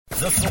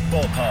The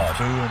Football Pod.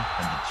 Booing and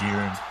the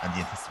jeering and the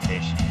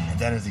anticipation. And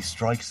then as he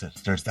strikes it,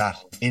 there's that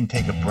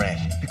intake of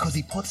breath. Because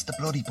he puts the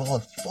bloody ball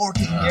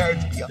 14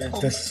 yards beyond.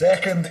 The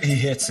second he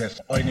hits it,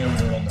 I knew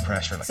we were under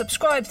pressure.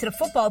 Subscribe to The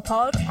Football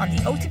Pod on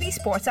the OTB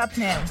Sports app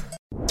now.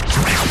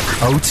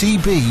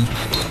 OTB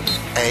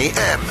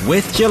AM.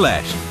 With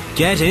Gillette.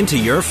 Get into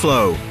your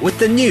flow with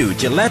the new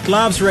Gillette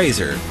Labs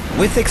Razor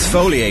with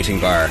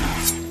exfoliating bar.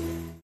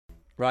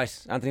 Right,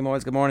 Anthony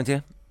Moyles, good morning to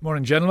you.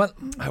 Morning, gentlemen.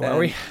 How are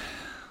we?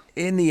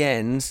 In the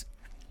end,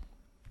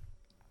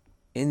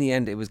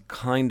 it was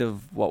kind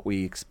of what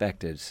we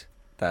expected.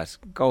 That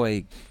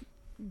Galway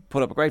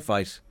put up a great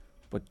fight,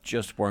 but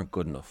just weren't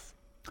good enough.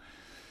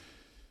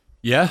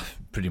 Yeah,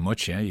 pretty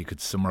much. Yeah, you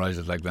could summarise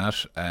it like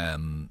that.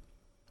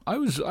 I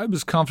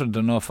was confident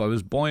enough. I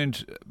was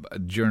buoyant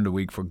during the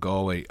week for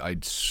Galway.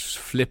 I'd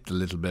flipped a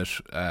little bit,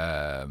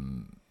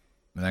 and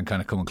then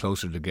kind of coming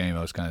closer to the game,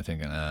 I was kind of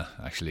thinking,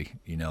 actually,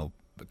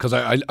 because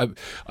I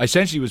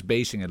essentially was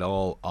basing it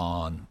all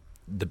on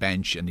the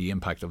bench and the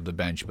impact of the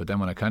bench. But then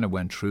when I kind of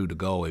went through the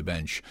Galway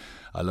bench,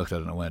 I looked at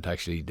it and I went,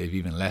 actually, they've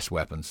even less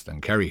weapons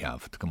than Kerry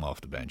have to come off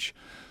the bench.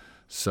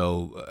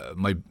 So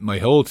my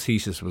whole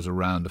thesis was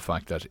around the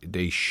fact that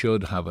they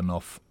should have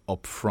enough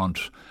up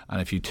front.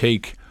 And if you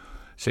take,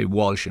 say,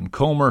 Walsh and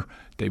Comer,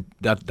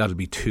 that'll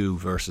be 2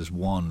 versus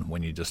 1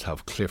 when you just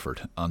have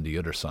Clifford on the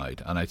other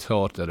side. And I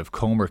thought that if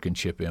Comer can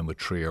chip in with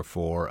 3 or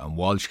 4 and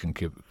Walsh can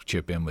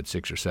chip in with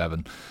 6 or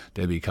 7,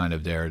 they'll be kind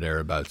of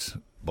thereabouts.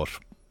 But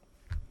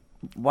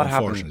what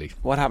unfortunately,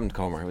 happened to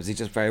Comer? Was he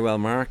just very well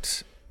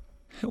marked?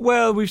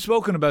 Well, we've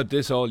spoken about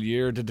this all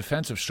year. The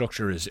defensive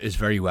structure is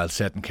very well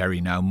set in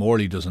Kerry now.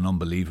 Morley does an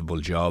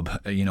unbelievable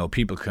job.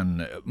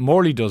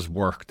 Morley does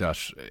work that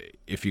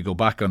if you go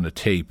back on the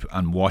tape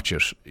and watch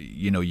it,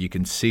 you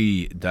can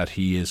see that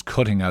he is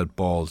cutting out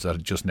balls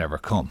that just never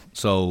come.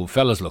 So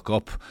fellas look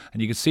up,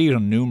 and you can see it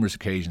on numerous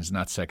occasions in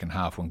that second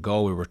half when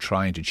Galway were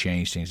trying to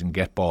change things and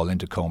get ball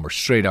into Comer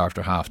straight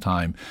after half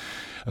time.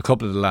 A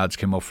couple of the lads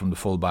came up from the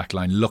full back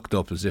line, looked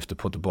up as if to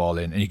put the ball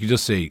in, and you could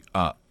just see,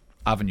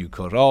 avenue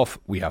cut off,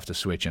 we have to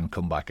switch and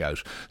come back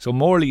out. So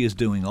Morley is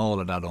doing all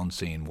of that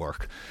unseen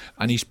work,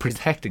 and he's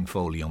protecting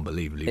Foley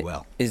unbelievably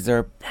well. Is there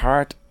a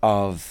part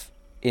of,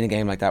 in a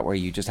game like that, where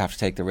you just have to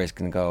take the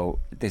risk and go,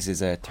 this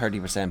is a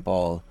 30%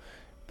 ball,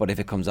 but if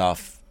it comes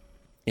off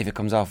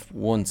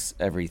once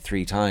every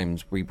 3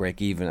 times, we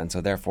break even, and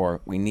so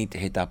therefore we need to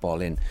hit that ball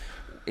in?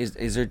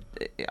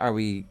 Are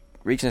we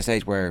reaching a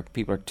stage where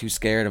people are too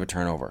scared of a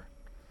turnover?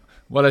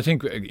 Well, I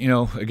think,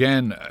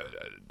 again,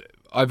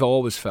 I've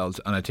always felt,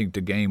 and I think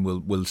the game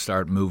will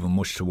start moving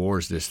much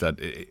towards this, that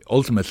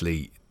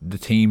ultimately the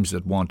teams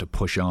that want to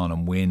push on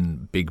and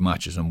win big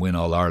matches and win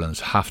All-Irelands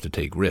have to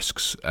take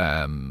risks.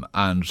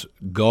 And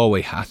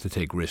Galway had to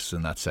take risks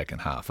in that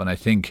second half. And I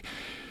think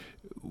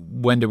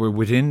when they were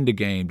within the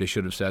game, they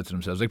should have said to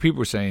themselves, like people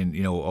were saying,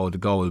 the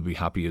Galway will be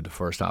happy with the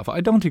first half. I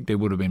don't think they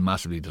would have been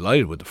massively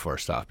delighted with the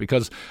first half,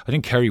 because I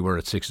think Kerry were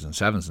at 6s and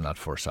 7s in that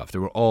first half. They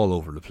were all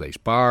over the place.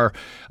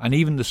 And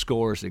even the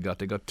scores they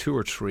got 2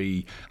 or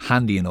 3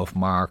 handy enough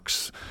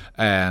marks.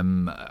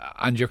 And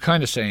you're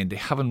kind of saying they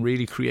haven't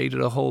really created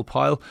a whole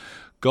pile.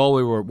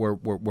 Galway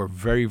were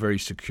very, very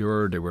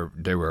secure. They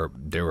were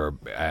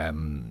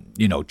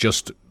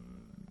just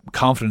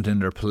confident in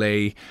their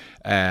play.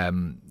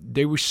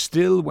 They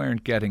still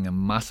weren't getting a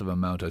massive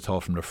amount, I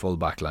thought, from their full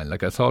back line.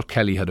 Like, I thought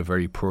Kelly had a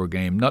very poor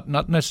game.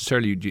 Not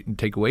necessarily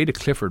take away the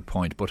Clifford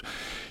point, but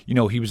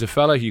he was a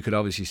fella you could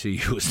obviously see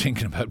who was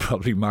thinking about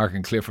probably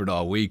marking Clifford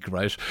all week,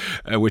 right?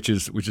 Which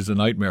is a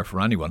nightmare for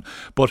anyone.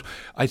 But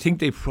I think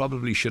they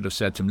probably should have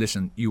said to him,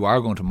 listen, you are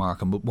going to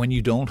mark him, but when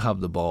you don't have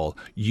the ball,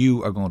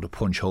 you are going to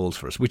punch holes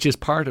for us, which is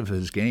part of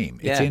his game.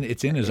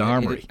 It's in his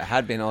armoury. It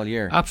had been all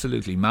year.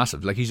 Absolutely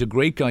massive. Like, he's a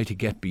great guy to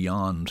get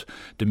beyond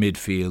the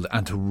midfield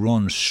and to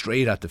run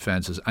straight at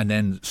defences and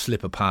then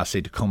slip a pass,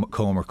 say, to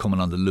Comer coming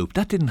on the loop.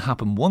 That didn't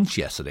happen once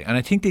yesterday, and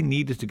I think they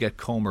needed to get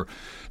Comer,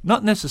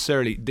 not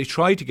necessarily, they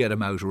tried to get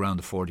him out around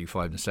the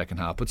 45 in the second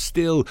half, but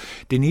still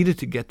they needed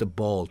to get the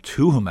ball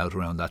to him out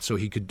around that so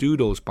he could do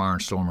those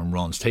barnstorming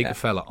runs, take a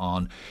fella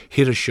on,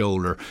 hit a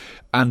shoulder,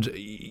 and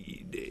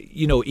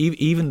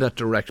even that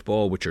direct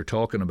ball which you're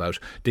talking about,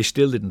 they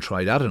still didn't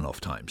try that enough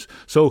times.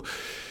 So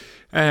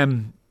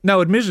now,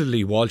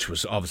 admittedly, Walsh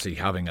was obviously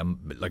having a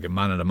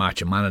man of the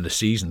match, a man of the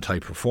season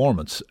type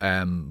performance.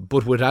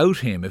 But without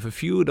him, if a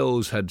few of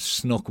those had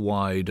snuck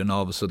wide and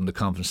all of a sudden the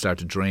confidence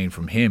started to drain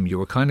from him, you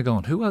were kind of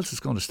going, who else is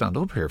going to stand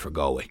up here for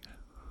Galway?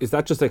 Is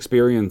that just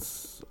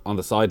experience on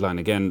the sideline?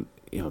 Again,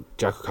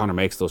 Jack O'Connor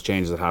makes those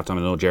changes at halftime.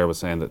 I know Ger was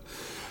saying that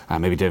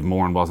maybe Dave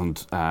Moran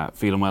wasn't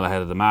feeling well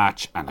ahead of the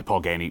match, and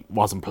Paul Gainey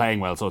wasn't playing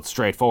well, so it's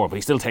straightforward. But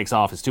he still takes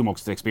off his 2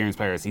 most experienced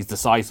players. He's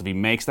decisive. He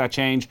makes that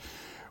change.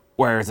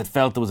 Whereas it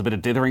felt there was a bit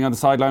of dithering on the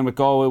sideline with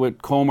Galway,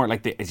 with Comer.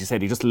 As you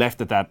said, he just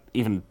left it that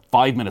even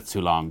 5 minutes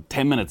too long,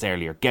 10 minutes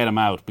earlier, get him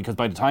out. Because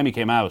by the time he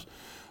came out,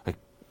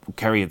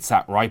 Kerry had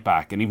sat right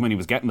back, and even when he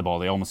was getting the ball,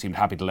 they almost seemed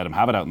happy to let him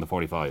have it out in the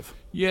 45.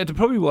 Yeah, there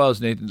probably was,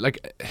 Nathan.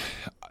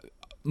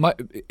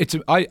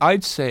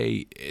 I'd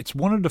say it's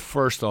one of the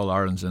first All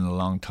Irelands in a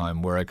long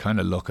time where I kind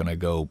of look and I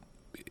go,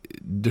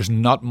 there's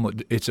not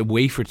much. It's a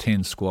wafer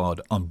thin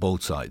squad on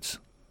both sides,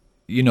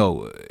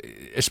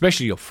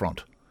 especially up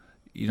front.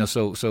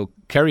 So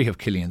Kerry have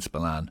Killian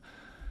Spillane.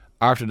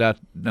 After that,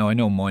 now I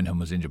know Moynihan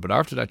was injured, but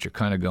after that you're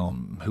kind of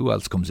going, who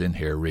else comes in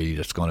here really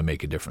that's going to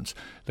make a difference?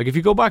 Like if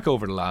you go back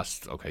over the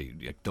last,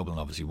 Dublin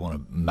obviously won a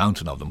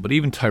mountain of them, but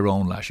even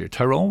Tyrone last year,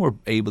 Tyrone were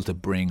able to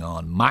bring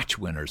on match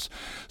winners,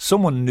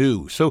 someone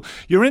new. So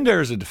you're in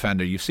there as a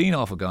defender, you've seen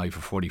off a guy for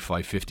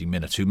 45, 50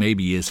 minutes who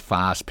maybe is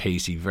fast,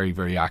 pacey, very,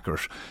 very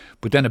accurate,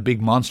 but then a big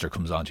monster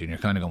comes onto you and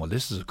you're kind of going, well,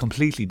 this is a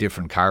completely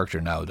different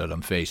character now that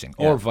I'm facing,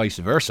 or vice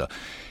versa.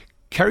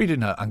 Kerry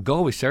didn't have, and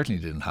Galway certainly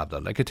didn't have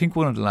that. Like I think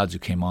one of the lads who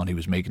came on, he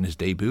was making his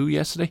debut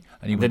yesterday,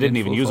 and they didn't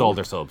even use all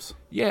their subs.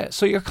 Yeah,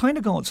 so you're kind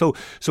of going. So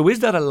is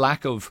that a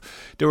lack of?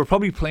 They were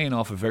probably playing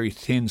off a very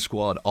thin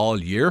squad all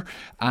year,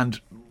 and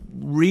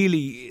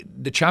really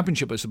the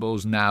championship, I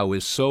suppose, now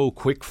is so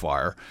quick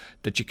fire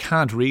that you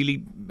can't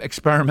really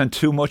experiment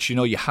too much.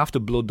 You have to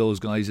blood those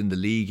guys in the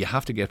league. You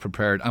have to get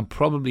prepared, and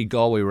probably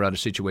Galway were at a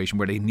situation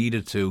where they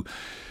needed to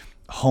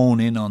hone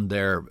in on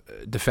their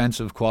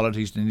defensive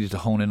qualities. They needed to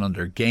hone in on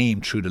their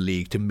game through the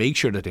league to make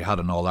sure that they had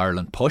an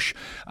All-Ireland push.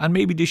 And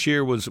maybe this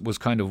year was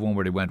kind of one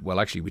where they went, well,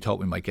 actually, we thought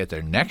we might get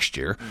there next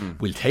year.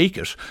 We'll take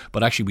it.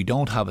 But actually, we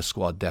don't have a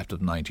squad depth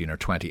of 19 or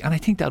 20. And I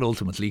think that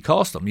ultimately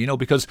cost them,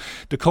 because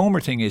the Comer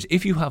thing is,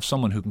 if you have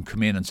someone who can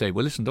come in and say,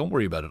 well, listen, don't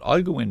worry about it.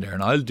 I'll go in there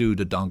and I'll do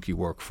the donkey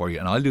work for you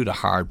and I'll do the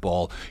hard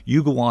ball.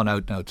 You go on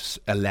out now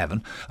to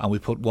 11 and we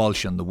put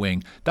Walsh on the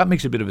wing. That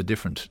makes a bit of a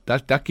different,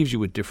 that gives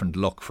you a different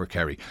look for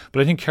Kerry.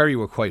 But I think Kerry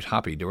were quite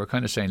happy. They were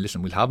kind of saying,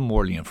 listen, we'll have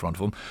Morley in front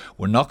of them.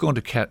 We're not going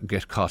to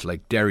get caught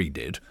like Derry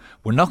did.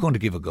 We're not going to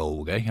give a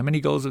goal, okay? How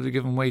many goals have they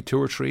given away?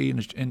 2 or 3 in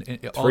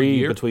all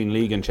year? 3 between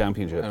league and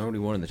championship. And only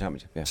 1 in the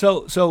championship, yeah.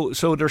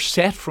 So they're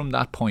set from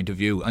that point of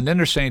view. And then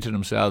they're saying to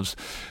themselves,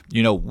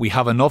 we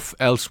have enough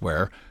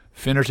elsewhere.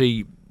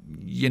 Finnerty,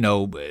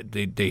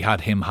 they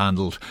had him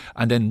handled,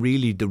 and then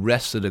really the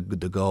rest of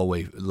the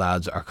Galway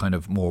lads are kind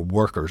of more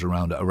workers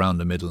around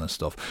the middle and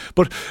stuff.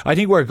 But I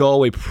think where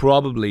Galway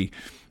probably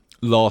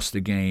lost the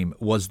game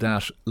was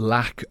that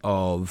lack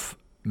of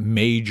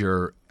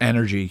major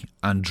energy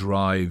and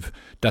drive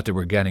that they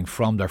were getting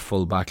from their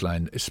full back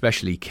line,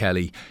 especially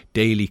Kelly,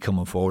 Daly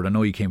coming forward. I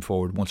know he came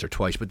forward once or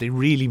twice, but they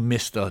really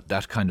missed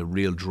that kind of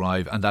real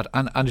drive and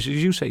as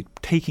you say,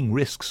 taking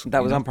risks.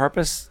 That was on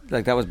purpose?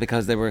 Like that was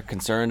because they were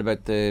concerned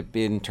about the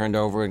being turned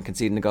over and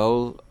conceding the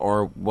goal,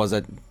 or was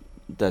it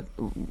that?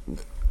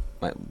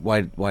 Why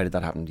did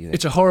that happen, do you think?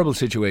 It's a horrible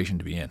situation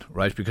to be in,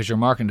 right? Because you're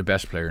marking the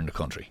best player in the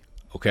country.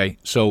 Okay,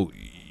 so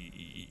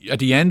at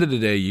the end of the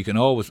day, you can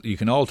all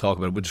talk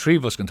about it, but the three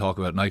of us can talk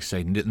about it, and I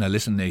say, now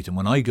listen, Nathan,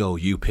 when I go,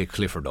 you pick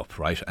Clifford up,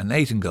 right? And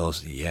Nathan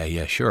goes,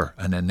 yeah, sure.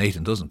 And then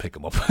Nathan doesn't pick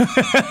him up,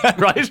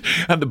 right?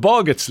 And the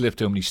ball gets slipped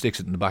to him and he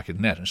sticks it in the back of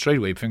the net. And straight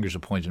away, fingers are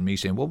pointing at me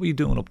saying, what were you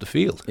doing up the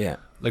field? Yeah.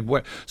 Like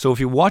where? So if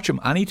you watch him,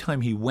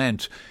 anytime he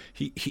went,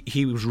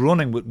 he was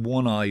running with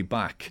one eye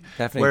back.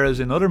 Definitely. Whereas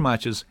in other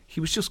matches,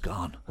 he was just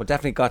gone. Well,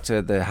 definitely got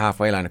to the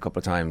halfway line a couple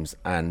of times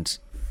and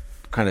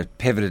kind of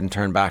pivoted and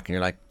turned back, and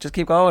you're like, just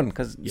keep going,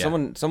 because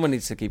someone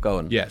needs to keep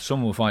going. Yeah,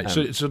 someone will find.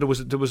 So there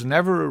was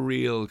never a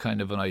real kind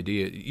of an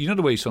idea. You know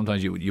the way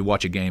sometimes you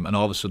watch a game and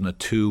all of a sudden a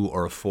 2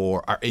 or a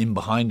 4 are in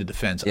behind the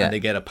defence and they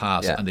get a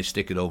pass and they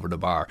stick it over the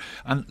bar.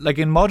 And like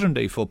in modern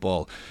day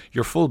football,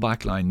 your full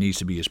back line needs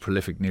to be as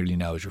prolific nearly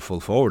now as your full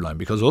forward line,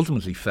 because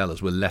ultimately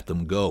fellas will let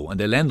them go and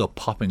they'll end up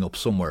popping up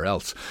somewhere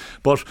else.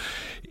 But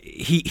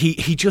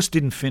he just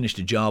didn't finish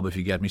the job, if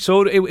you get me.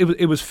 So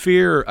it was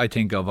fear, I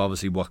think, of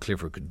obviously what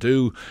Clifford could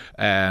do.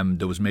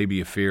 There was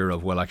maybe a fear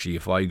of, well, actually,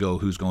 if I go,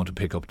 who's going to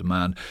pick up the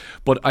man?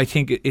 But I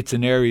think it's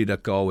an area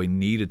that Galway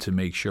needed to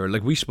make sure.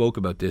 Like we spoke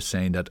about this,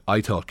 saying that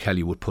I thought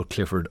Kelly would put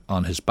Clifford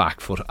on his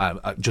back foot,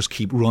 just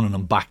keep running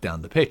him back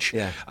down the pitch.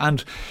 Yeah.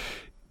 And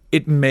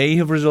it may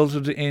have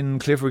resulted in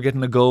Clifford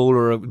getting a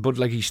goal, but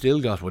like he still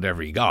got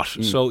whatever he got.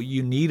 So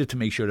you needed to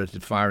make sure that at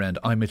the far end,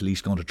 I'm at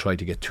least going to try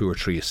to get 2 or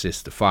 3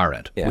 assists at the far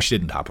end, which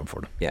didn't happen for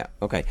them. Yeah,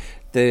 okay.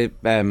 The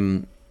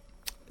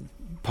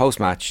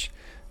post-match,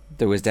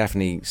 there was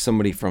definitely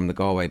somebody from the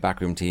Galway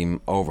backroom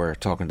team over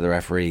talking to the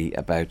referee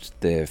about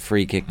the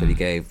free kick that he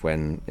gave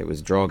when it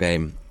was a draw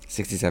game,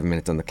 67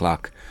 minutes on the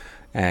clock.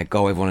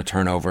 Galway won a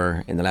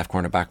turnover in the left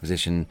corner back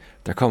position.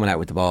 They're coming out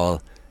with the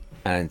ball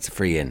and it's a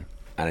free in,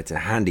 and it's a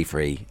handy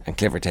free, and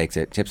Clifford takes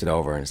it, tips it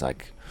over, and it's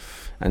like,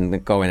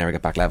 and Galway never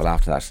get back level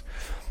after that.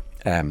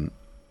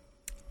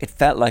 It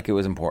felt like it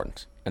was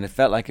important, and it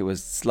felt like it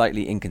was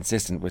slightly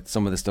inconsistent with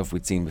some of the stuff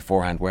we'd seen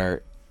beforehand,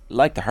 where,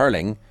 like the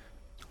hurling,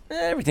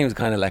 everything was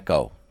kind of let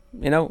go.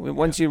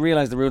 Once you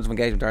realise the rules of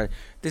engagement are,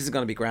 this is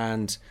going to be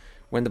grand,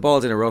 when the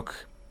ball's in a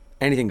ruck,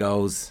 anything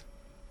goes,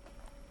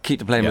 keep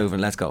the play moving,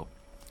 let's go.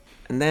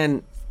 And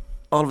then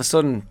all of a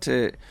sudden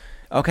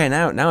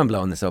now I'm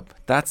blowing this up.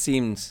 That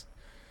seemed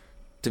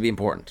to be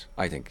important,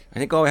 I think. I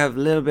think Galway have a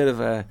little bit of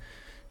a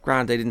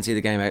grand, they didn't see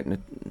the game out,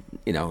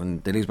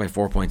 and they lose by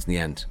 4 points in the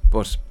end,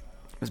 but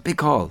it was a big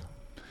call.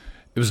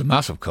 It was a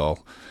massive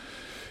call.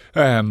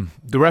 The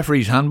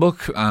referee's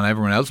handbook and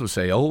everyone else would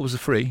say, "Oh, it was a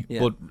free,"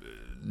 but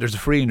there's a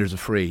free and there's a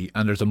free,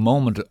 and there's a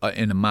moment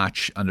in a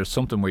match, and there's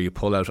something where you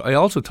pull out. I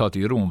also thought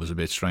the other one was a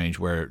bit strange,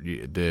 where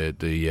threw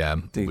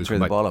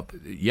the ball up.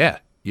 Yeah,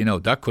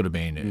 that could have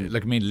been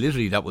like, I mean,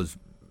 literally it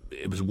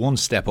was one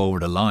step over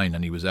the line,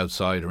 and he was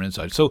outside or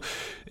inside. So,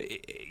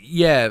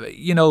 yeah,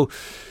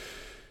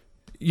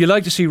 you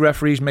like to see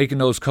referees making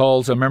those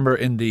calls. I remember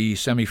in the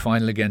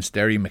semi-final against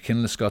Derry,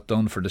 McKinless got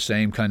done for the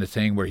same kind of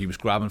thing, where he was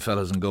grabbing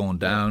fellas and going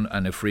down,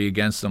 and a free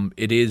against them.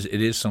 It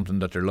is something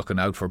that they're looking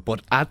out for.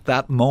 But at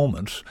that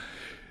moment,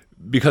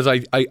 because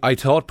I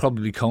thought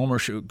probably Comer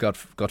got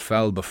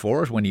fouled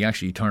before it when he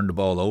actually turned the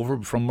ball over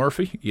from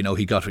Murphy. He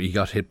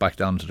got hit back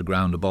down to the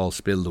ground, the ball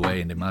spilled away,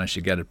 and they managed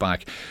to get it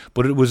back.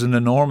 But it was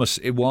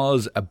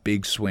a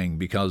big swing,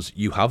 because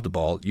you have the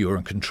ball, you're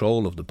in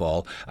control of the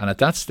ball, and at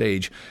that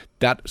stage,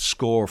 that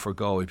score for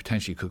Galway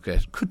potentially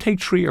could take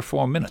 3 or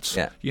 4 minutes.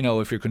 Yeah.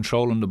 If you're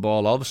controlling the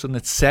ball, all of a sudden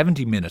it's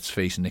 70 minutes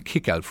facing a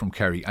kick out from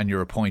Kerry, and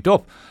you're a point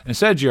up.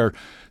 Instead, you're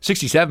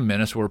 67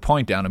 minutes, we're a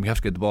point down, and we have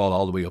to get the ball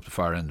all the way up the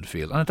far end of the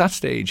field. And at that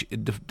stage,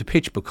 the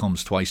pitch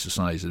becomes twice the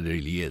size it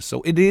really is.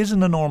 So it is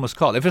an enormous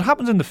call. If it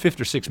happens in the 5th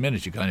or 6th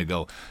minute, you kind of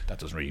go, that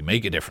doesn't really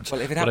make a difference.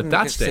 Well, if it happened in the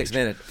 5th or 6th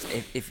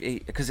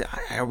minute, because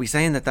are we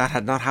saying that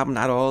had not happened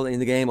at all in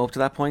the game up to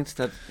that point?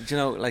 That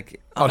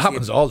it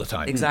happens all the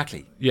time.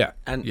 Exactly. Yeah.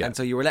 And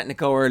so you were letting it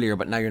go earlier,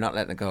 but now you're not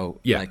letting it go.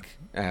 Yeah.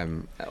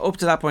 Up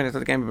to that point, I thought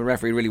the game had been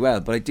refereed really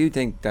well, but I do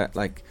think that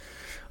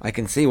I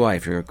can see why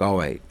if you're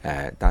Galway,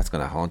 that's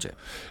going to haunt you.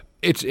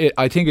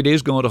 I think it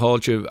is going to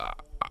haunt you.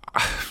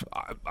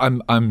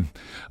 I'm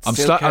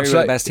Kerry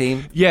were the best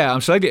team. Yeah, I'm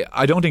slightly.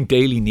 I don't think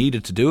Daly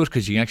needed to do it,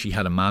 because he actually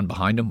had a man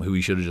behind him who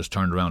he should have just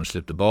turned around and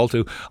slipped the ball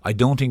to. I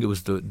don't think it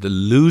was the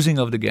losing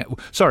of the game.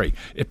 Sorry,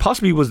 it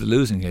possibly was the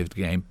losing of the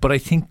game, but I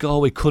think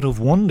Galway could have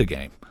won the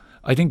game.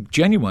 I think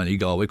genuinely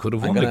Galway could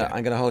have won the game.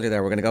 I'm going to hold you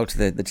there. We're going to go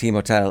to the team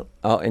hotel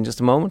in just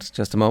a moment.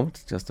 Just a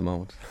moment.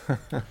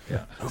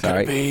 Yeah.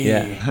 Sorry.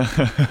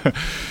 Yeah.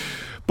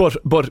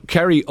 But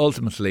Kerry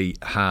ultimately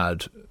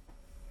had,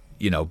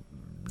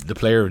 the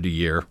player of the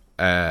year.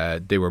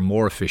 They were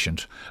more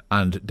efficient,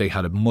 and they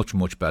had a much,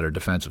 much better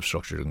defensive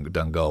structure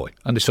than Galway.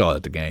 And they saw it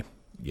at the game.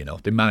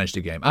 They managed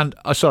the game. And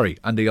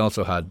and they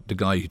also had the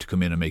guy to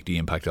come in and make the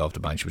impact off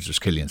the bench, which was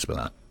Killian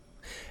Spillane.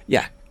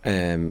 Yeah.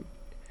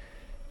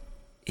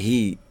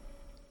 He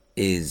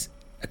is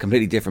a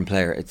completely different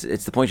player.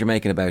 It's the point you're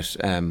making about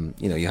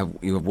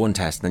you have one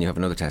test and then you have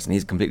another test, and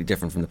he's completely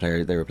different from the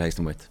player they replaced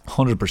him with.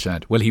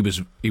 100%. Well, he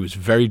was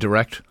very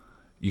direct.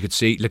 You could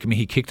see, look at me,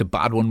 he kicked a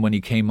bad one when he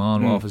came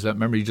on off his.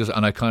 Remember,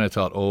 and I kind of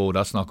thought, oh,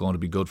 that's not going to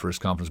be good for his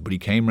confidence. But he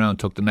came round,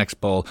 took the next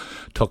ball,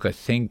 I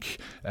think,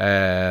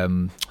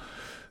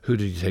 who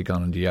did he take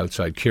on the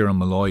outside? Kieran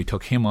Malloy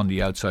took him on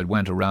the outside,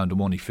 went around and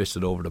one, he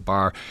fisted over the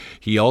bar.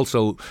 He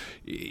also,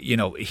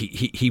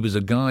 he was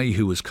a guy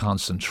who was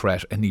constant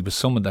threat, and he was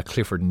someone that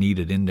Clifford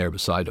needed in there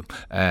beside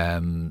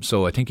him.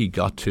 So I think he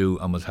got to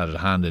and had a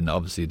hand in,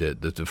 obviously,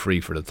 the free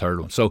for the third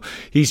one. So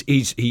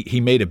he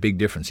made a big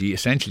difference. He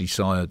essentially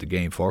saw out the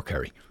game for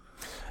Kerry.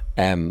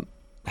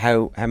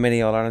 How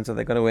many All-Irelands are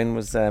they going to win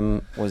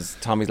was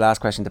Tommy's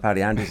last question to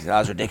Paddy Andrews. That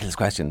was a ridiculous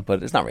question,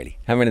 but it's not really.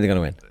 How many are they going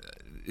to win?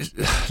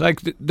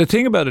 Like the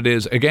thing about it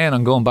is, again,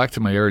 I'm going back to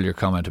my earlier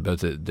comment about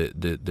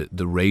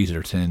the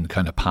razor thin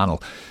kind of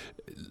panel.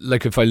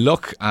 Like, if I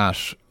look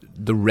at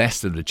the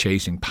rest of the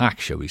chasing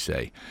pack, shall we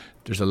say,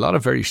 there's a lot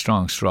of very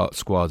strong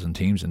squads and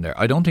teams in there.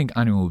 I don't think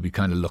anyone will be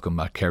kind of looking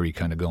at Kerry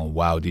kind of going,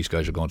 wow, these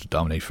guys are going to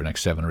dominate for the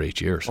next 7 or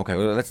 8 years. Okay,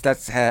 well,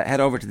 let's head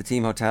over to the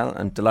team hotel.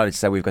 I'm delighted to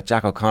say we've got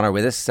Jack O'Connor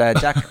with us.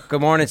 Jack,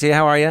 good morning to you.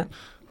 How are you?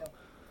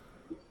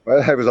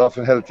 Well, I was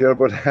often healthier,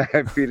 but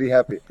I'm feeling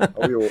happy. How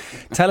are you?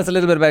 Tell us a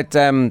little bit about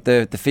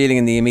the feeling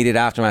in the immediate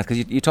aftermath,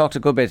 because you talked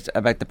a good bit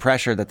about the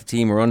pressure that the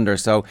team were under.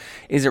 So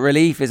is it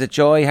relief? Is it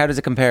joy? How does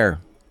it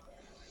compare?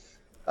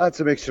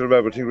 It's a mixture of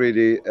everything,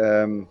 really.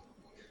 To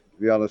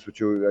be honest with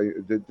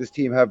you, this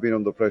team have been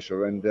under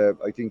pressure, and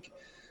I think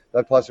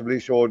that possibly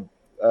showed,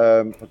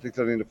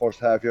 particularly in the first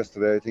half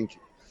yesterday. I think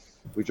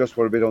we just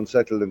were a bit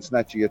unsettled and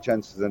snatching at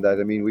chances and that.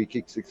 I mean, we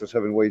kicked 6 or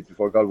 7 wides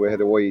before Galway had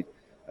a wide.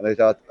 And I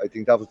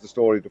think that was the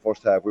story of the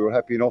first half. We were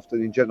happy enough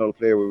that in general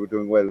play we were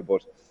doing well,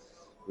 but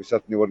we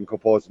certainly weren't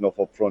composed enough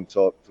up front.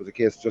 So it was a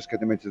case of just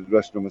getting them into the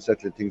dressing room and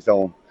settling things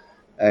down.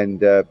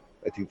 And I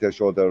think they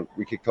showed that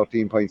we kicked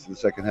 13 points in the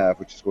second half,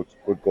 which is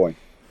good going.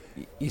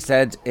 You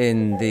said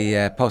in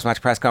the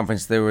post-match press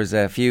conference there was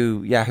a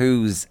few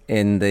yahoos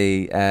in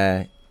the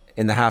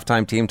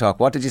halftime team talk.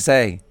 What did you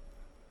say?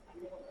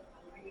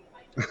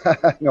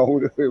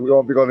 No, we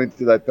won't be going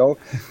into that now.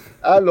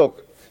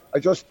 Look,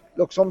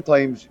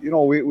 sometimes,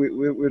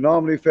 we're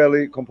normally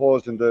fairly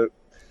composed in the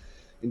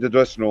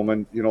dressing room,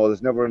 and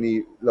there's never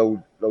any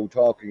loud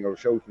talking or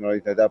shouting or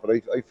anything like that.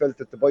 But I felt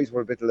that the boys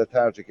were a bit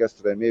lethargic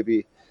yesterday.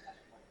 Maybe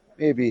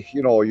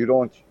you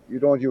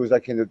don't use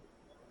that kind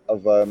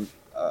of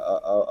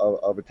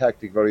a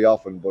tactic very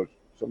often, but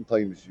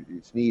sometimes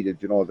it's needed.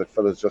 That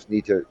fellas just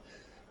need to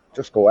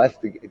just go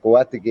at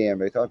the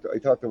game. I thought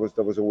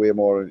there was a way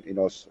more in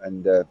us,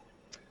 and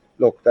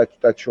look,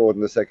 that showed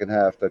in the second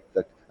half. That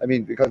I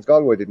mean, because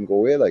Galway didn't go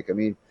away. Like, I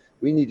mean,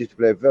 we needed to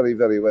play very,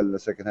 very well in the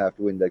second half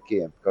to win that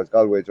game, because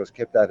Galway just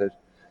kept at it,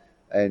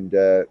 and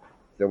they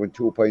went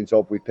 2 points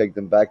up. We pegged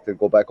them back. They'd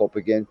go back up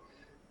again,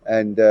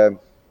 and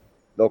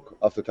look,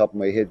 off the top of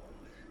my head,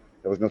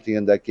 there was nothing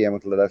in that game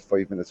until the last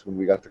 5 minutes when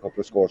we got a couple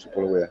of scores to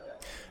pull away.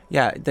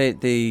 Yeah,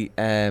 the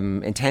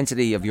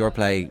intensity of your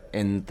play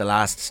in the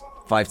last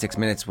 5-6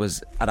 minutes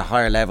was at a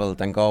higher level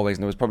than Galway's,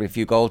 and there was probably a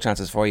few goal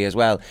chances for you as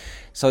well.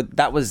 So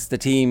that was the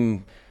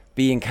team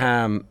being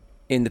calm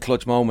in the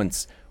clutch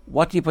moments.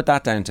 What do you put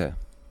that down to?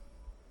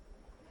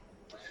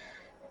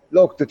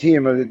 Look, the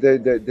team,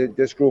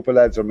 this group of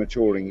lads are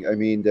maturing. I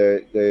mean,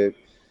 there's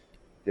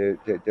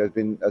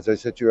been, as I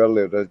said to you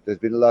earlier, there's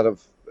been a lot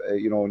of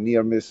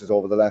near misses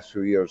over the last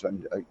few years,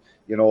 and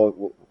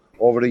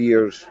over the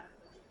years,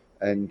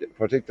 and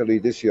particularly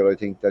this year, I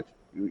think that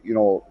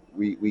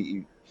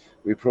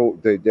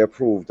they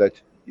proved that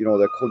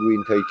they could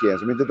win tight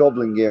games. I mean, the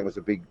Dublin game was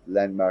a big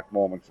landmark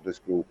moment for this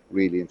group,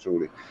 really and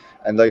truly.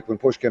 And like when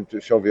push came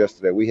to shove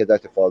yesterday, we had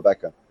that to fall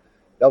back on.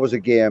 That was a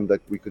game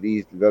that we could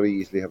very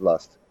easily have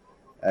lost.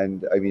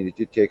 And I mean, it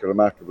did take a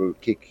remarkable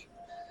kick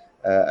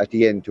at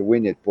the end to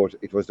win it, but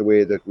it was the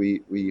way that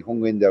we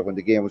hung in there when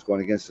the game was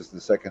going against us in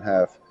the second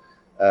half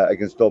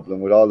against Dublin,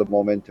 with all the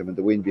momentum and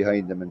the wind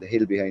behind them and the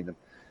hill behind them.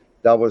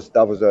 That was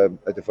a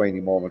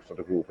defining moment for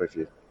the group, I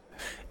feel.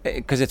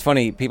 Because it's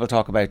funny, people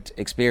talk about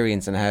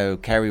experience and how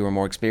Kerry were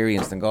more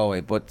experienced than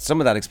Galway, but some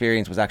of that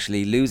experience was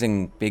actually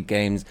losing big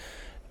games,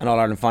 an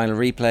All-Ireland final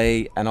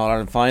replay, an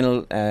All-Ireland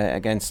final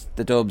against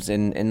the Dubs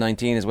in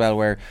 19 as well,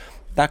 where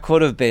that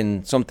could have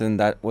been something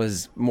that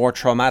was more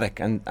traumatic,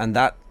 and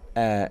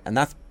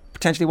that's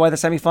potentially why the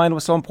semi-final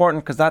was so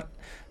important, because that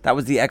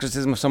was the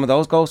exorcism of some of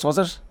those ghosts, was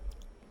it?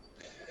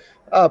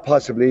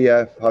 Possibly,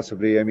 yeah,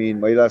 possibly. I mean,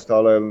 my last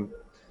All-Ireland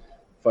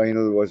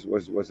final was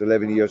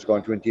 11 years ago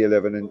in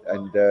 2011,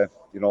 and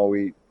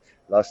we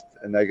lost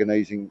an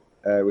agonising.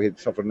 We had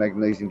suffered an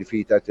agonising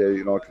defeat that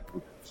day.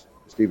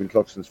 Stephen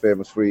Cluxton's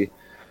famous free.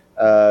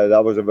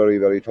 That was a very,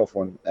 very tough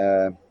one.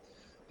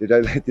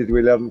 Did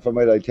we learn from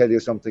it? I tell you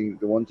something.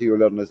 The one thing you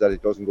learn is that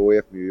it doesn't go away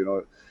from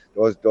you.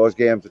 Those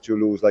games that you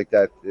lose like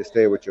that, they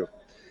stay with you.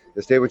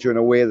 They stay with you in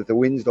a way that the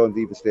wins don't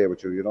even stay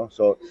with you.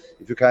 So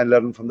if you can't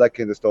learn from that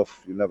kind of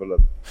stuff, you'll never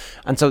learn.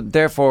 And so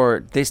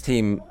therefore this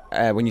team,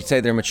 when you say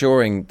they're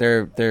maturing,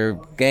 their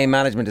game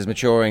management is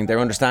maturing,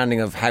 their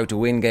understanding of how to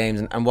win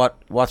games and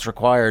what's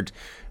required,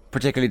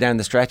 particularly down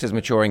the stretch, is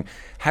maturing.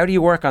 How do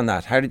you work on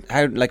that?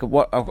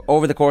 What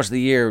over the course of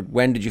the year,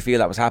 when did you feel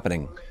that was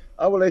happening?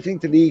 Well, I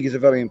think the league is a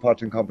very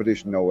important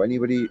competition now.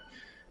 Anybody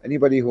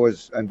who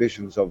has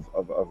ambitions of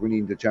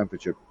winning the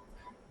championship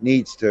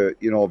needs to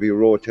be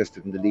road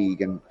tested in the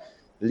league, and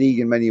the league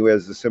in many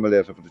ways is a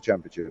simulator for the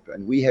championship.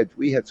 And we had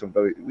some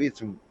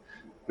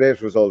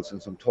great results and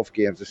some tough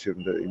games this year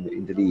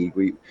in the league.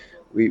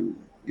 We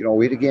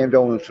had a game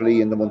down in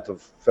Tralee in the month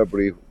of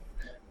February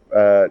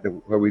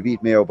where we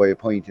beat Mayo by a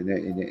point on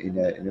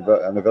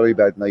a very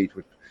bad night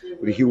with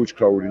a huge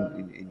crowd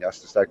in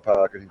Stack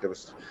Park. I think there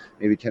was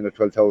maybe 10 or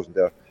 12,000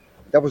 there.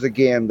 That was a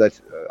game that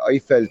I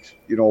felt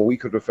we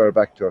could refer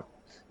back to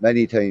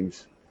many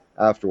times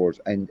afterwards,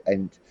 and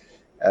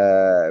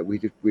we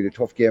had a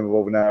tough game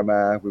above in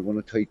Armagh. We won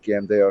a tight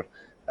game there.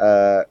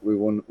 We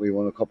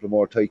won a couple of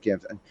more tight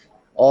games, and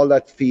all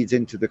that feeds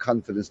into the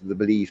confidence and the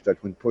belief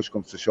that when push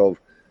comes to shove,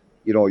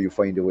 you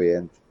find a way.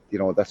 And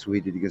that's what we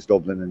did against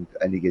Dublin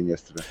and again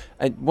yesterday.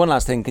 One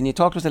last thing, can you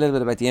talk to us a little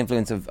bit about the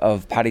influence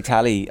of Paddy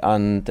Talley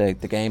on the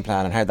game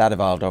plan and how that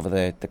evolved over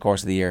the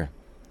course of the year?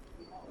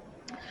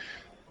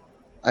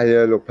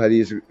 Look, Paddy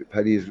is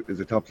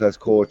a top class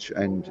coach,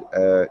 and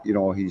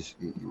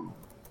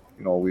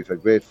we've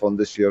had great fun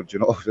this year.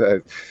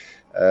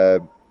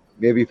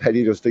 Maybe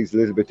Paddy does things a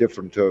little bit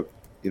different to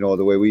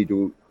the way we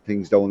do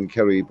things down in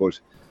Kerry, but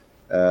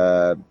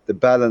the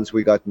balance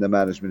we got in the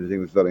management, I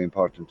think, was very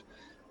important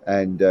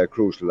and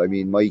crucial. I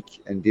mean, Mike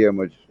and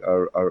Diarmuid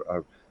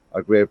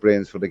are great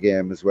brains for the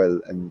game as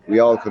well, and we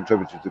all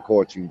contributed to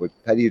coaching, but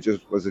Paddy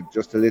was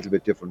just a little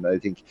bit different. I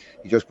think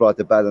he just brought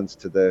the balance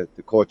to the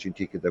coaching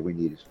ticket that we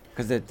needed.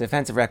 Because the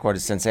defensive record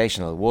is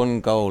sensational.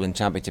 1 goal in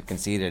championship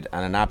conceded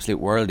and an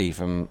absolute worldie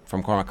from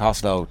Cormac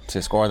Costello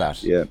to score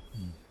that.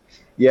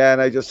 Yeah,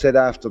 and I just said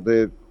after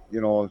the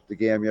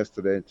game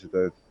yesterday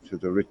to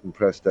the written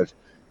press that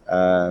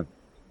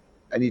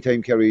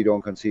anytime Kerry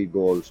don't concede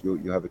goals,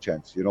 you have a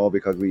chance,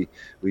 because we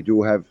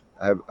do have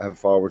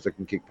forwards that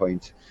can kick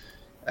points.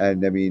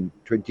 And I mean,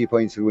 20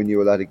 points will win you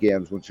a lot of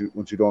games once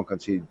you don't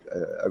concede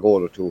a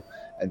goal or two,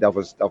 and that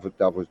was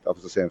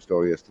the same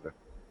story yesterday.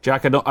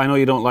 Jack, I know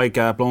you don't like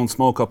blowing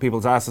smoke up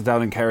people's asses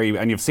down in Kerry,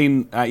 and you've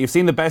seen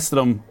the best of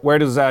them. Where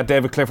does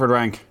David Clifford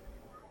rank?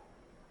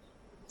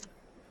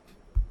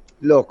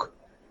 Look,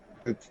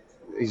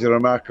 he's a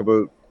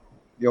remarkable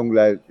young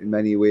lad in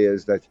many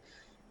ways. That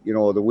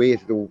the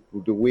weight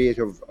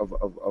of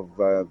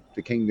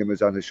the kingdom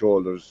is on his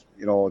shoulders.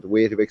 The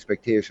weight of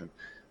expectation.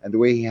 And the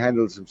way he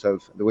handles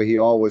himself, the way he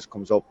always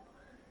comes up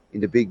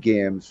in the big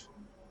games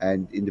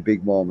and in the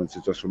big moments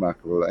is just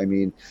remarkable. I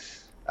mean,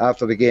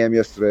 after the game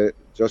yesterday,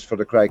 just for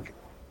the crack,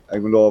 I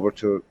went over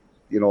to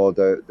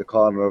the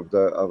corner of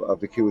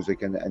the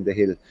Cusick and the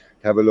hill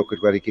to have a look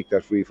at where he kicked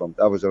that free from.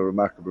 That was a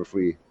remarkable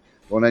free.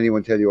 Won't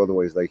anyone tell you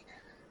otherwise?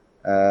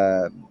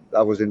 That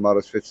was in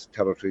Morris Fitt's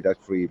territory,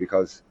 that free,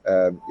 because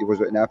it was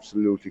an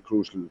absolutely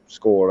crucial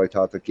score. I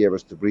thought that gave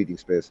us the breathing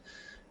space.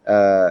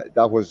 I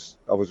was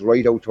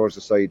right out towards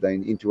the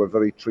sideline into a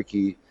very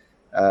tricky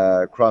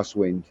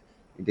crosswind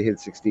in the hill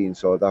 16.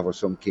 So that was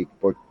some kick.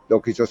 But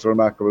look, he's just a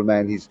remarkable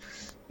man.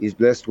 He's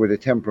blessed with a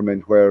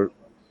temperament where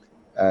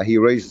he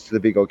rises to the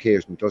big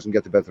occasion. It doesn't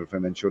get the better of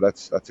him, and sure,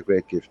 that's a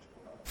great gift.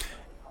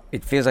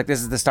 It feels like this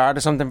is the start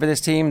of something for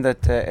this team.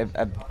 That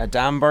a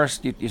dam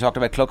burst. You talked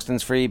about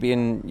Cluxton's free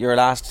being your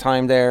last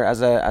time there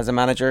as a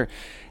manager.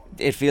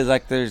 It feels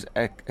like there's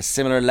a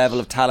similar level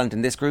of talent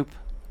in this group.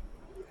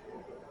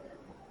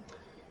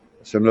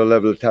 Similar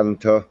level of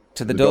talent to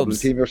the Dublin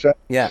team, you're saying?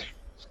 Yeah.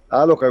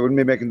 Look, I wouldn't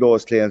be making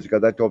those claims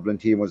because that Dublin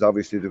team was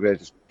obviously the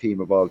greatest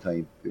team of all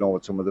time.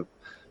 With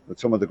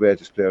some of the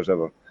greatest players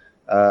ever.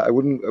 I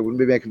wouldn't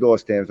be making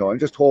those claims. No, I'm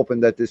just hoping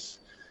that this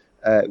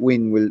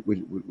win will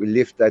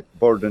lift that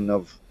burden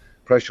of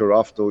pressure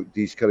off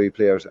these Kerry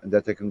players, and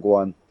that they can go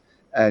on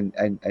and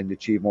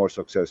achieve more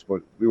success.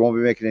 But we won't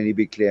be making any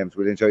big claims.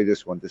 We'll enjoy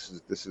this one. This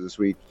is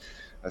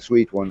a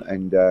sweet one,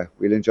 and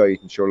we'll enjoy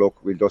it. And sure,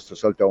 look, we'll dust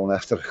ourselves down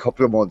after a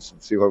couple of months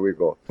and see where we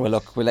go. Well,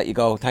 look, we'll let you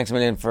go. Thanks a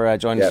million for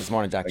joining us this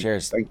morning, Jack.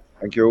 Cheers.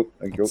 Thank you.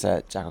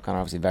 Jack O'Connor,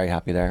 obviously very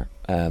happy there.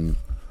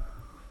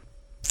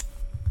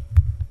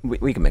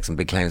 We can make some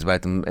big claims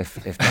about them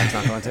if Jack's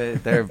not going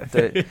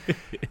to.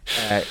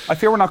 I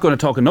fear we're not going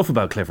to talk enough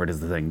about Clifford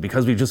is the thing,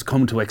 because we've just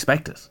come to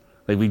expect it.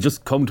 We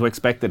just come to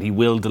expect that he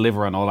will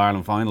deliver on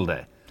All-Ireland final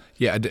day.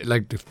 Yeah,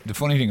 the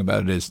funny thing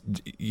about it is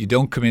you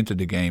don't come into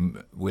the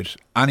game with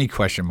any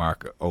question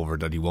mark over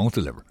that he won't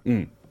deliver.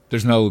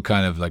 There's no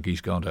kind of like he's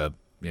going to,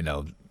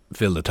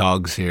 fill the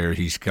togs here.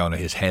 His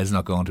head's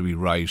not going to be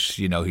right.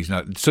 He's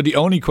not. So the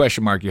only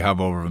question mark you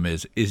have over him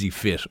is he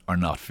fit or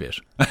not fit?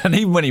 And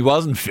even when he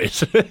wasn't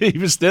fit, he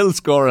was still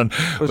scoring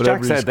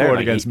whatever he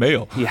scored against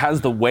Mayo. He has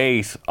the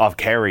weight of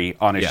Kerry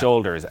on his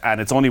shoulders, and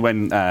it's only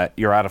when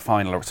you're at a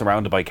final or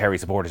surrounded by Kerry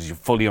supporters you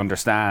fully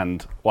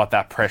understand what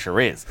that pressure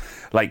is.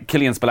 Like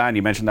Killian Spillane,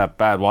 you mentioned that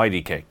bad wide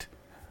he kicked.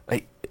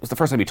 It was the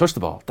first time he touched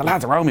the ball. The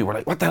lads around me were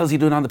like, what the hell is he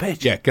doing on the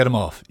pitch? Yeah, get him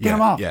off. Get him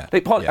off. Yeah.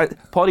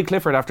 Paulie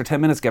Clifford, after 10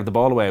 minutes, gave the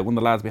ball away. One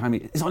of the lads behind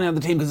me, he's only on the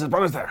team because his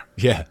brother's there.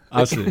 Yeah,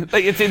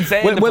 absolutely. It's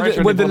insane.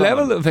 Well, the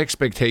level of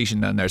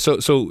expectation down there.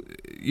 So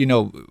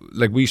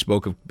like we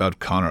spoke about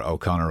Conor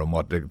O'Connor and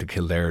what the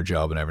Kildare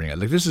job and everything.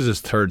 Like this is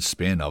his third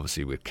spin,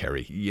 obviously, with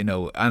Kerry.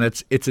 And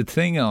it's a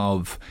thing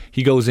of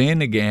he goes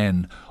in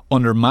again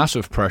under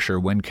massive pressure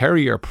when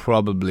Kerry are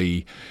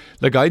probably,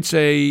 like I'd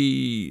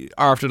say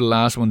after the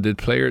last one, did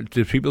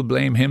people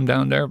blame him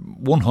down there?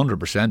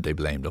 100% they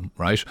blamed him,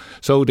 right?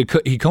 So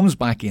he comes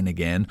back in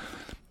again.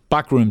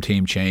 Backroom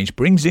team change,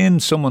 brings in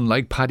someone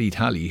like Paddy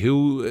Talley,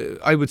 who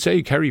I would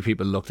say Kerry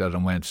people looked at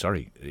and went,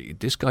 sorry,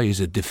 this guy is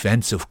a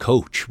defensive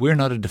coach. We're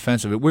not a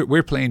defensive.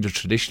 We're playing the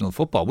traditional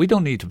football. We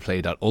don't need to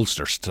play that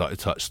Ulster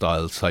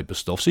style type of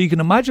stuff. So you can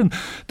imagine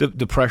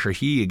the pressure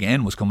he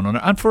again was coming under.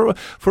 And for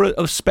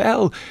a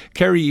spell,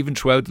 Kerry even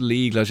throughout the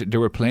league, they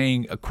were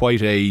playing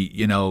quite a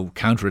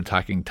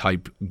counter-attacking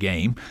type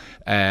game.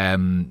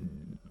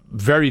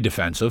 Very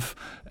defensive,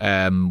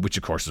 which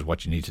of course is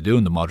what you need to do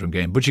in the modern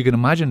game. But you can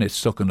imagine it's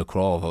stuck in the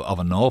craw of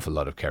an awful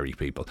lot of Kerry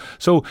people.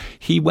 So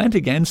he went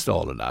against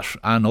all of that,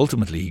 and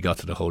ultimately he got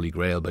to the Holy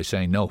Grail by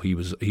saying no, he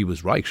was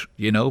right,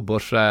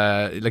 But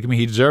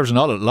he deserves a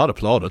lot of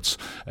plaudits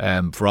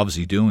for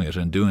obviously doing it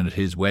and doing it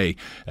his way.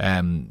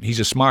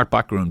 He's a smart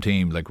backroom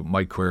team, like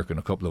Mike Quirk and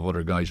a couple of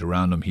other guys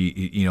around him.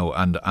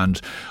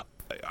 And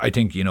I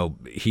think,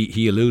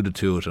 he alluded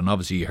to it, and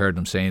obviously you heard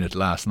them saying it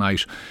last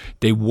night.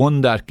 They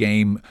won that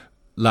game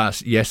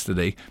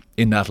yesterday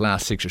in that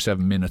last 6 or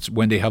 7 minutes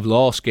when they have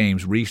lost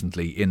games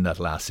recently in that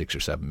last 6 or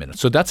 7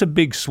 minutes. So that's a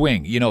big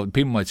swing.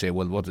 People might say,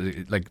 well,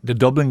 like the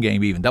Dublin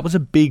game even, that was a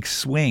big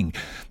swing.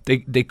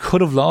 They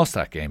could have lost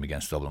that game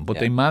against Dublin, but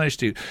they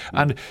managed to.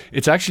 And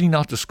it's actually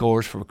not the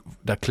scores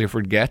that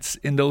Clifford gets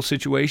in those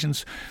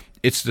situations.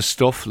 It's the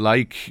stuff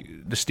like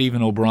the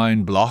Stephen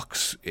O'Brien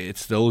blocks.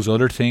 It's those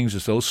other things.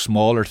 It's those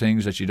smaller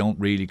things that you don't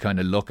really kind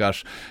of look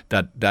at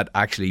that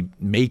actually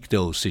make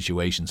those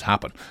situations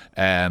happen.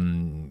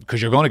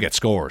 Because you're going to get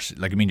scores.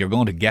 You're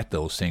going to get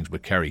those things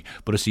with Kerry.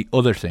 But it's the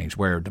other things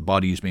where the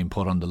body is being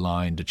put on the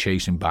line, the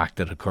chasing back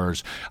that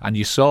occurs. And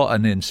you saw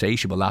an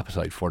insatiable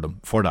appetite for them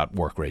for that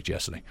work rate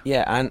yesterday.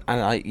 Yeah,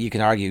 and you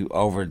can argue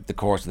over the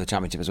course of the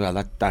championship as well.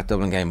 That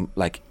Dublin game,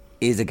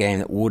 is a game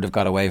that would have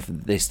got away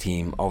from this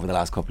team over the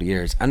last couple of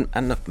years, and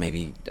look,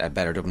 maybe a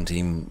better Dublin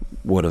team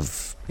would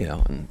have,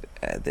 and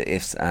the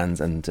ifs,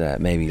 ands, and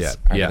maybes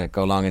are going to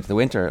go long into the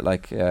winter.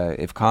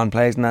 If Con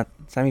plays in that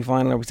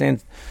semi-final, are we saying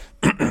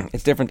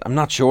it's different? I'm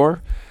not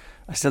sure.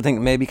 I still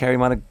think maybe Kerry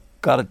might have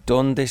got it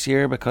done this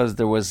year because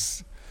there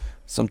was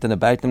something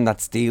about them. That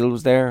steel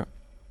was there.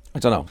 I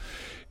don't know.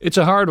 It's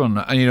a hard one,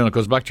 and it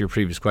goes back to your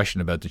previous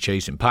question about the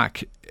chasing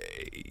pack.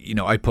 It's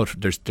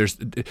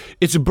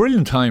a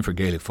brilliant time for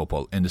Gaelic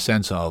football in the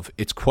sense of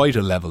it's quite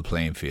a level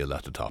playing field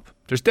at the top.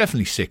 There's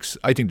definitely six.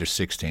 I think there's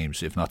 6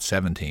 teams, if not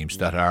 7 teams,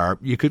 that are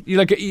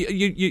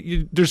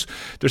there's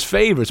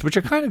favourites, which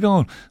are kind of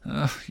going,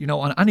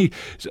 on any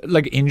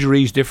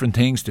injuries, different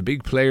things to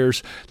big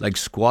players, like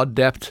squad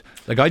depth.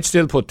 I'd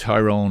still put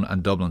Tyrone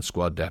and Dublin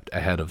squad depth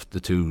ahead of the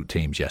 2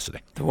 teams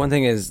yesterday. The one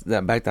thing is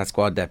that about that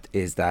squad depth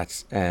is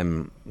that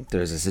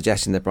there's a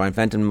suggestion that Brian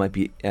Fenton might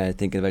be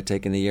thinking about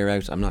taking the year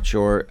out. I'm not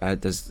sure.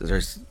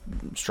 There's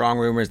strong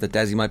rumours that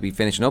Desi might be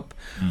finishing up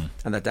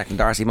and that Declan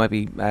Darcy might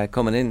be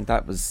coming in.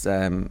 That was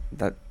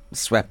that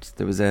swept.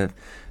 There was a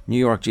New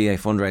York GA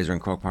fundraiser in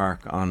Croke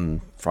Park on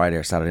Friday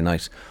or Saturday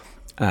night,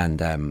 and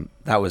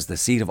that was the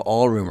seat of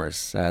all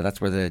rumours. That's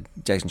where the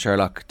Jason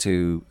Sherlock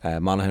to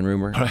Monaghan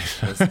rumour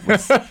was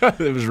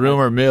it was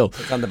rumour mill.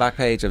 It's on the back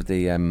page of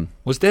the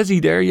was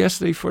Desi there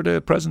yesterday for the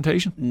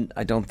presentation?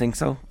 I don't think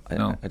so.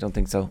 No. I don't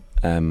think so.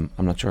 I'm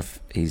not sure if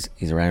he's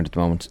around at the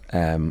moment,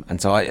 and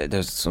so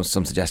there's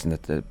some suggestion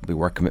that there'll be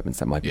work commitments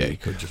that might be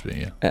it could just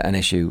be an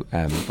issue,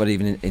 but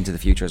even into the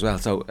future as well.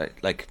 So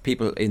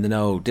people in the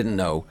know didn't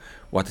know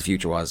what the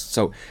future was.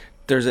 So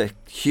there's a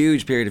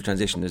huge period of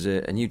transition. There's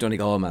a new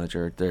Donegal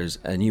manager. There's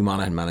a new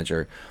Monaghan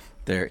manager.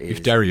 There is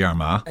Derry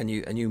Armagh, a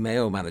new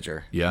Mayo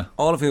manager. Yeah,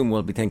 all of whom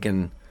will be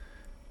thinking,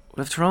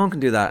 well, if Tyrone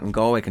can do that and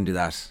Galway can do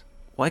that,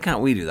 why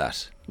can't we do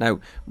that? Now,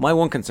 my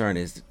one concern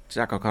is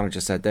Jack O'Connor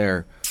just said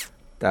there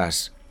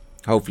that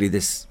hopefully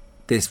this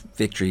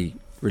victory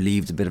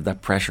relieved a bit of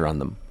that pressure on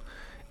them,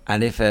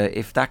 and if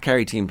that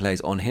Kerry team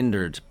plays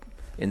unhindered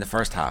in the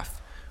first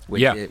half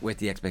with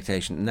the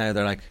expectation, now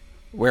they're like,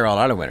 we're all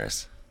Ireland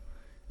winners,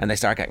 and they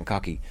start getting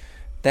cocky,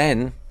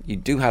 then you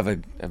do have a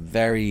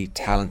very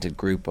talented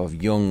group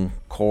of young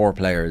core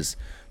players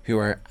who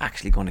are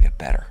actually going to get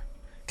better.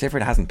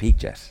 Clifford hasn't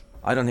peaked yet.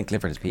 I don't think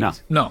Clifford has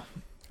peaked. No.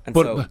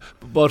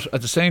 But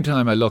at the same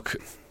time, I look,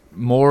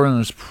 Moran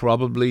is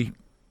probably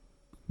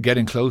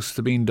getting close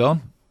to being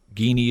done.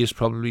 Geeney is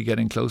probably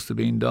getting close to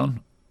being done.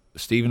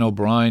 Stephen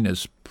O'Brien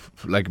is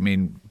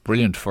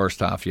brilliant first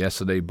half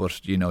yesterday, but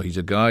he's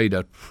a guy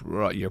that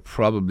you're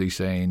probably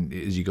saying,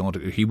 is he going to?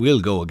 He will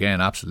go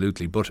again,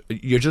 absolutely. But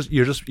you're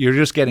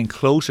just getting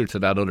closer to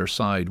that other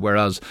side.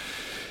 Whereas,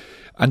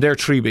 and they're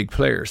 3 big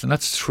players, and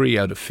that's 3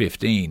 out of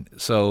 15.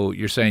 So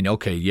you're saying,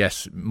 okay,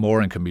 yes,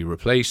 Moran can be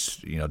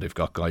replaced. They've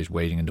got guys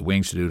waiting in the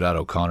wings to do that.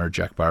 O'Connor,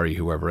 Jack Barry,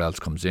 whoever else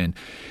comes in.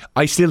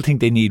 I still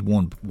think they need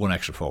one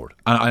extra forward.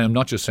 And I am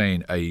not just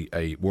saying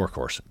a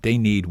workhorse. They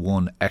need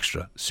one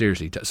extra,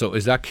 seriously. So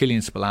is that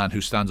Killian Spillane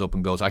who stands up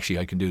and goes, actually,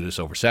 I can do this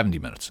over 70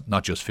 minutes,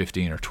 not just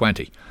 15 or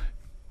 20?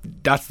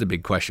 That's the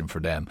big question for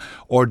them.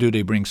 Or do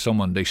they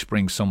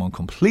spring someone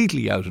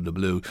completely out of the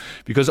blue?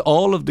 Because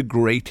all of the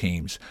great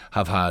teams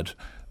have had,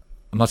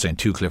 I'm not saying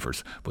 2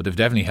 Cliffords, but they've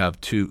definitely have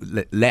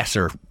 2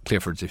 lesser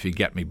Cliffords, if you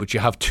get me. But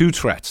you have 2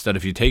 threats that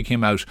if you take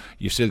him out,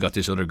 you've still got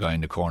this other guy in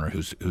the corner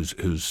who's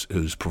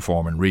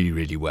performing really,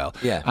 really well.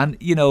 Yeah. And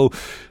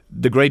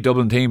the great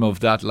Dublin team of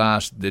the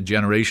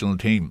generational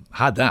team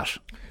had that.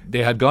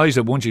 They had guys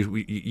that once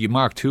you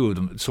mark 2 of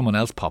them, someone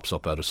else pops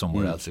up out of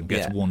somewhere else and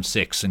gets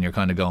 1-6, and you're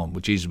kind of going, well,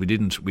 Jesus, we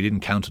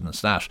didn't count it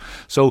as that.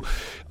 So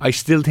I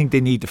still think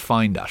they need to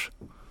find that,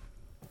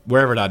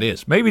 wherever that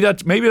is. Maybe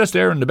that's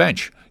there on the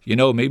bench.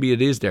 Maybe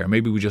it is there.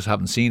 Maybe we just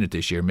haven't seen it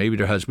this year. Maybe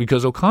there has,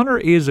 because O'Connor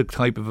is a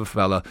type of a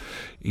fella.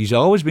 He's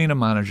always been a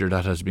manager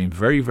that has been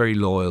very, very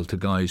loyal to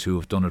guys who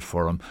have done it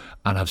for him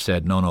and have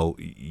said, no,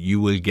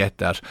 you will get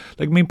that.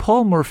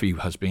 Paul Murphy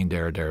has been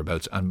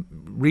thereabouts, and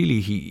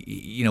really,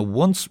 he,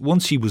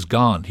 once he was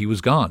gone,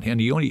 and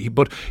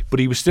but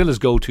he was still his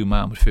go-to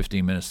man with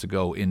 15 minutes to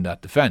go in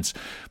that defence.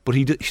 But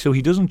he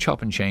doesn't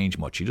chop and change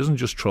much. He doesn't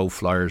just throw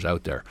flyers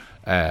out there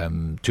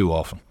too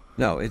often.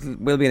 No, it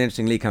will be an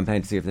interesting league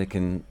campaign to see if they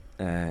can.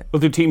 Well,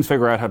 do teams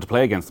figure out how to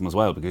play against them as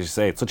well? Because you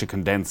say it's such a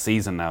condensed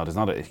season now. There's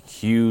not a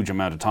huge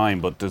amount of time,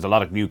 but there's a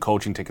lot of new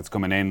coaching tickets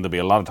coming in. There'll be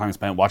a lot of time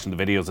spent watching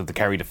the videos of the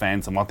Kerry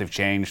defence and what they've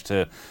changed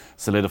to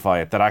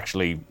solidify it. That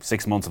actually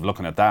 6 months of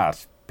looking at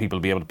that, people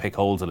will be able to pick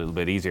holes a little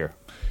bit easier.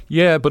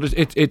 Yeah, but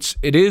it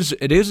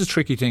is a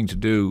tricky thing to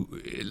do.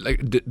 Like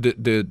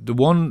the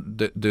one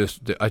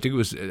I think it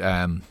was.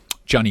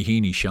 Johnny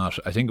Heaney's shot,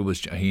 I think it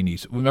was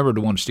Heaney's. Remember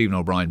the one Stephen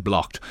O'Brien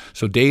blocked?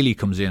 So Daly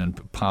comes in and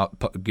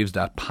gives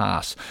that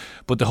pass.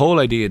 But the whole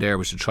idea there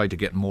was to try to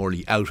get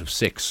Morley out of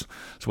 6.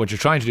 So what you're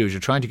trying to do is you're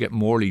trying to get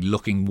Morley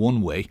looking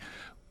one way,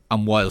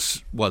 and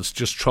whilst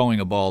just throwing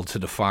a ball to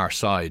the far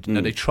side.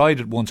 Now they tried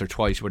it once or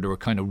twice where they were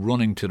kind of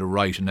running to the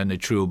right, and then they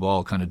threw a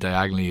ball kind of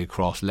diagonally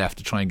across left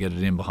to try and get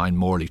it in behind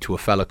Morley to a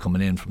fella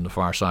coming in from the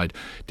far side.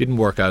 Didn't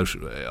work out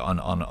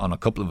on a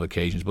couple of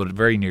occasions, but it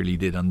very nearly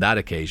did on that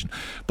occasion.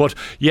 But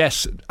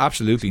yes,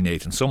 absolutely,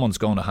 Nathan, someone's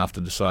going to have to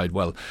decide,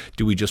 well,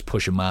 do we just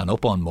push a man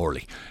up on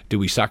Morley? Do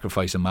we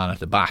sacrifice a man at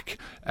the back,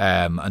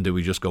 and do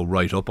we just go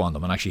right up on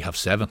them and actually have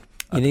 7?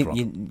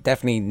 You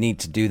definitely need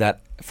to do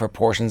that for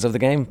portions of the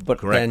game, but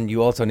Correct. then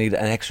you also need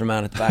an extra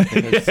man at the back.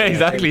 Because,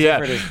 Exactly,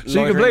 yeah.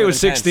 So you can play with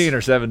 16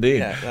 or 17.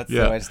 Yeah, that's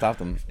the way to stop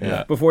them.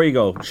 Yeah. Before you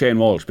go, Shane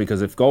Walsh,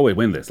 because if Galway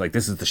win this, like,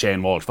 this is the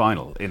Shane Walsh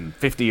final. In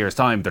 50 years'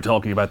 time, they're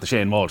talking about the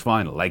Shane Walsh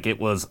final. Like, it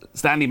was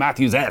Stanley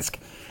Matthews-esque.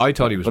 I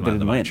thought he was But man of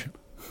the they didn't match.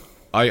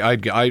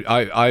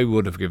 I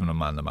would have given him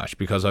man of the match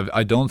because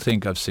I don't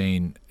think I've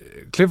seen.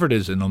 Clifford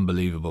is an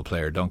unbelievable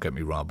player, don't get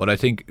me wrong, but I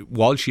think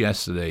Walsh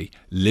yesterday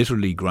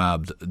literally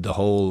grabbed the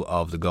whole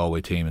of the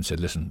Galway team and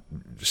said, listen,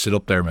 sit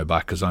up there in my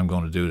back because I'm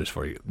going to do this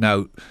for you.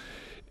 Now,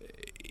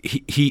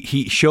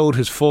 he showed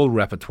his full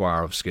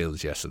repertoire of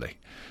skills yesterday.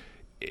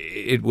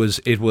 It was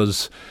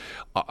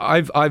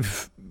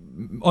I've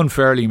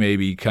unfairly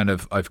maybe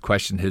I've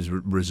questioned his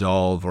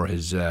resolve or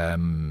his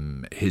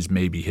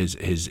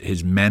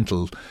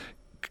mental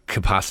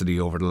capacity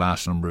over the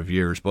last number of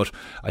years, but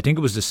I think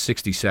it was the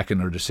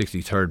 62nd or the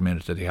 63rd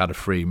minute that he had a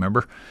free.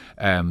 Remember,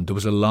 there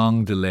was a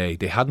long delay.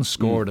 They hadn't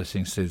scored, I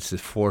think, since the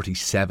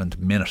 47th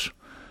minute,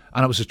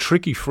 and it was a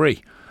tricky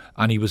free.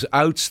 And he was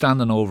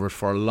outstanding over it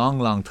for a long,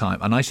 long time.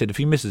 And I said, if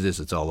he misses this,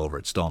 it's all over.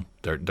 It's done.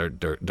 They're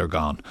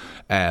gone.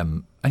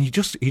 And he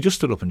just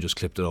stood up and just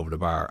clipped it over the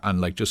bar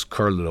and like just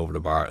curled it over the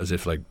bar as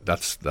if like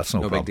that's no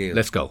problem. Big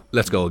deal.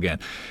 Let's go again.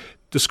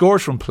 The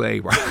scores from play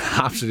were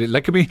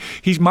absolutely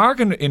he's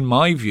marking, in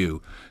my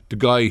view, the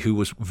guy who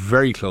was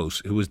very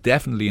close, who was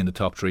definitely in the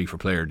top 3 for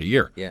Player of the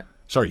Year. Yeah.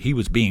 Sorry, he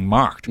was being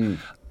marked.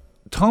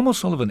 Tom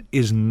O'Sullivan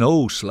is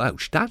no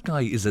slouch. That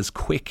guy is as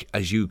quick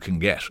as you can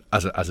get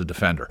as a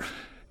defender.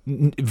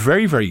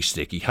 Very, very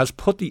sticky, has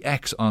put the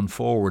X on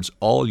forwards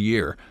all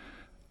year,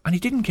 and he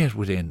didn't get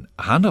within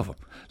a hand of him.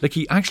 Like,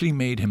 he actually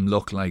made him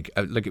look like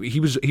he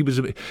was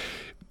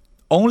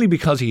only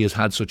because he has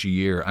had such a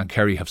year and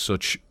Kerry have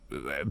such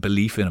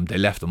belief in him, they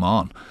left him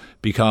on.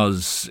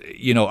 Because,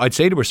 I'd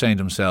say they were saying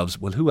to themselves,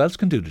 well, who else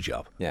can do the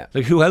job? Yeah.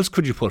 Like, who else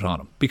could you put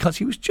on him? Because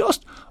he was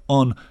just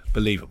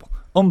unbelievable.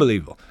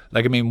 Unbelievable.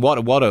 Like, I mean, what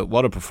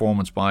a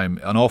performance by him.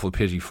 An awful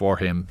pity for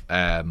him.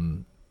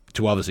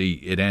 To obviously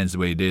it ends the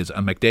way it is.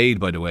 And McDade,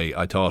 by the way,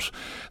 I thought,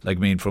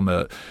 from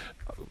a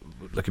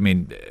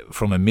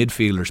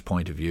midfielder's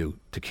point of view,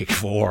 to kick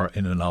 4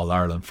 in an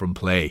All-Ireland from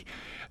play,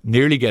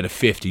 nearly get a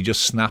 50,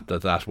 just snapped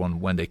at that one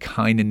when they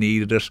kind of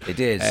needed it. They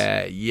did.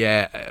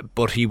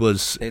 But he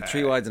was... They had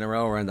 3 wides in a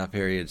row around that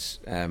period,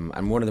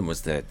 and one of them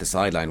was the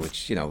sideline,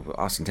 which,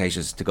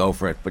 ostentatious to go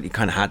for it, but you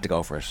kind of had to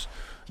go for it.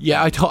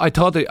 Yeah, I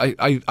thought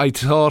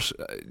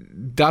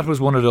that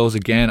was one of those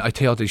again. I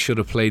thought they should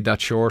have played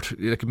that short.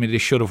 Like, I mean, they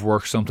should have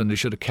worked something. They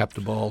should have kept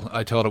the ball.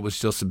 I thought it was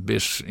just a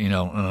bit,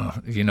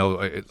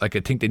 I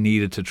think they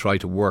needed to try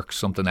to work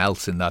something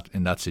else in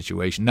that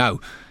situation. Now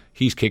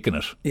he's kicking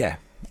it. Yeah.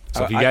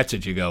 So if he gets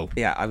it, you go.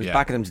 Yeah, I was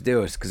backing him to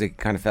do it because it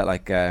kind of felt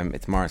like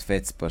it's Morris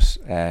Fitz. But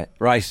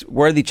right,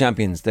 worthy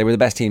champions. They were the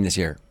best team this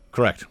year.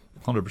 Correct,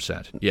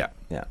 100%. Yeah.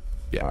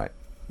 All right.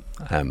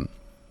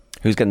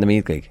 Who's getting the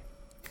Meath League?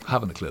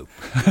 Haven't a clue.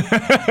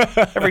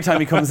 Every time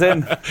he comes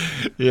in.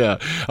 Yeah,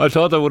 I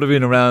thought that would have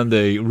been around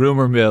the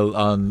rumour mill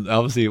on.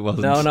 Obviously, it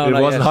wasn't.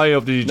 It wasn't high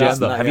up the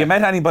agenda. Have you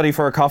met anybody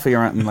for a coffee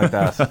or anything like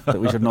that that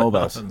we should know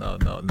about?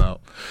 No.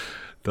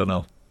 Don't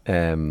know.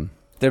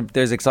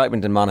 There's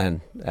excitement in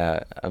Monaghan.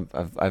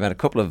 I've met a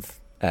couple of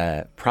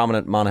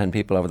prominent Monaghan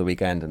people over the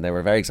weekend, and they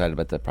were very excited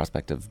about the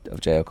prospect of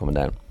Jo coming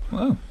down.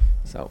 Wow.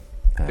 So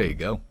there you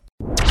go.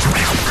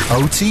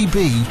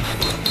 OTB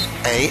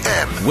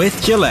AM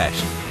with Gillette.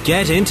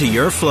 Get into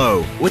your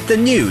flow with the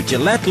new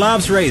Gillette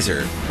Labs Razor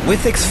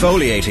with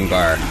exfoliating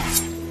bar.